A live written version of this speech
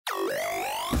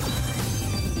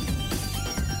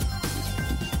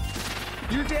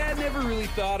Your dad never really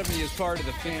thought of me as part of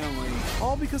the family.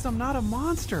 All because I'm not a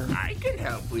monster. I can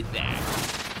help with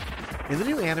that. In the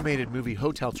new animated movie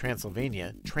Hotel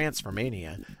Transylvania,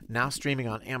 Transformania, now streaming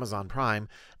on Amazon Prime,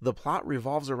 the plot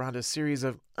revolves around a series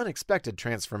of unexpected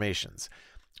transformations.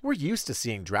 We're used to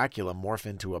seeing Dracula morph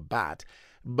into a bat,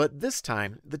 but this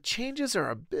time the changes are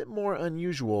a bit more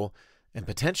unusual and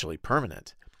potentially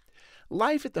permanent.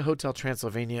 Life at the Hotel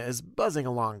Transylvania is buzzing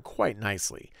along quite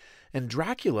nicely, and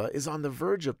Dracula is on the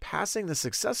verge of passing the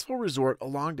successful resort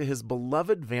along to his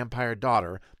beloved vampire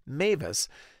daughter, Mavis,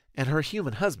 and her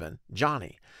human husband,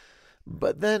 Johnny.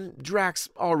 But then Drac's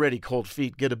already cold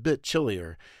feet get a bit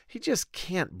chillier. He just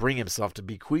can't bring himself to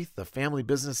bequeath the family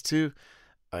business to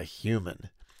a human.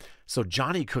 So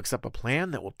Johnny cooks up a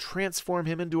plan that will transform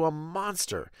him into a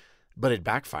monster, but it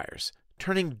backfires,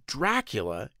 turning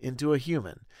Dracula into a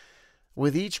human.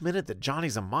 With each minute that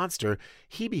Johnny's a monster,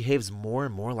 he behaves more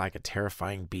and more like a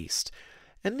terrifying beast.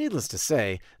 And needless to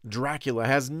say, Dracula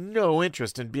has no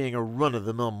interest in being a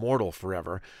run-of-the-mill mortal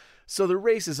forever, so the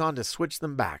race is on to switch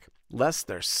them back, lest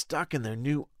they're stuck in their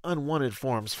new unwanted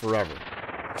forms forever.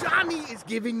 Johnny is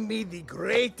giving me the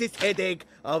greatest headache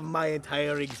of my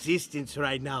entire existence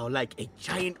right now, like a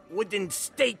giant wooden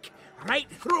stake right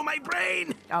through my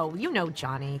brain. Oh, you know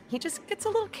Johnny. He just gets a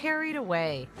little carried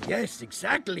away. Yes,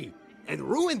 exactly. And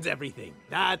ruins everything.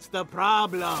 That's the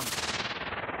problem.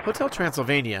 Hotel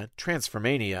Transylvania,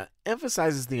 Transformania,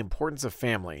 emphasizes the importance of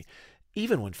family,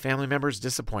 even when family members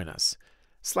disappoint us.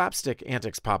 Slapstick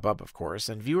antics pop up, of course,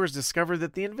 and viewers discover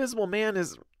that the Invisible Man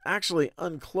is actually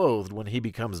unclothed when he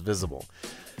becomes visible.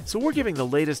 So we're giving the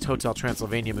latest Hotel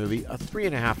Transylvania movie a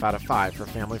 3.5 out of 5 for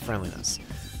family friendliness.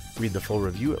 Read the full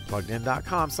review at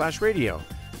pluggedin.com/radio.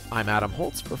 I'm Adam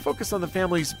Holtz for Focus on the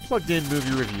Family's Plugged In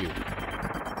Movie Review.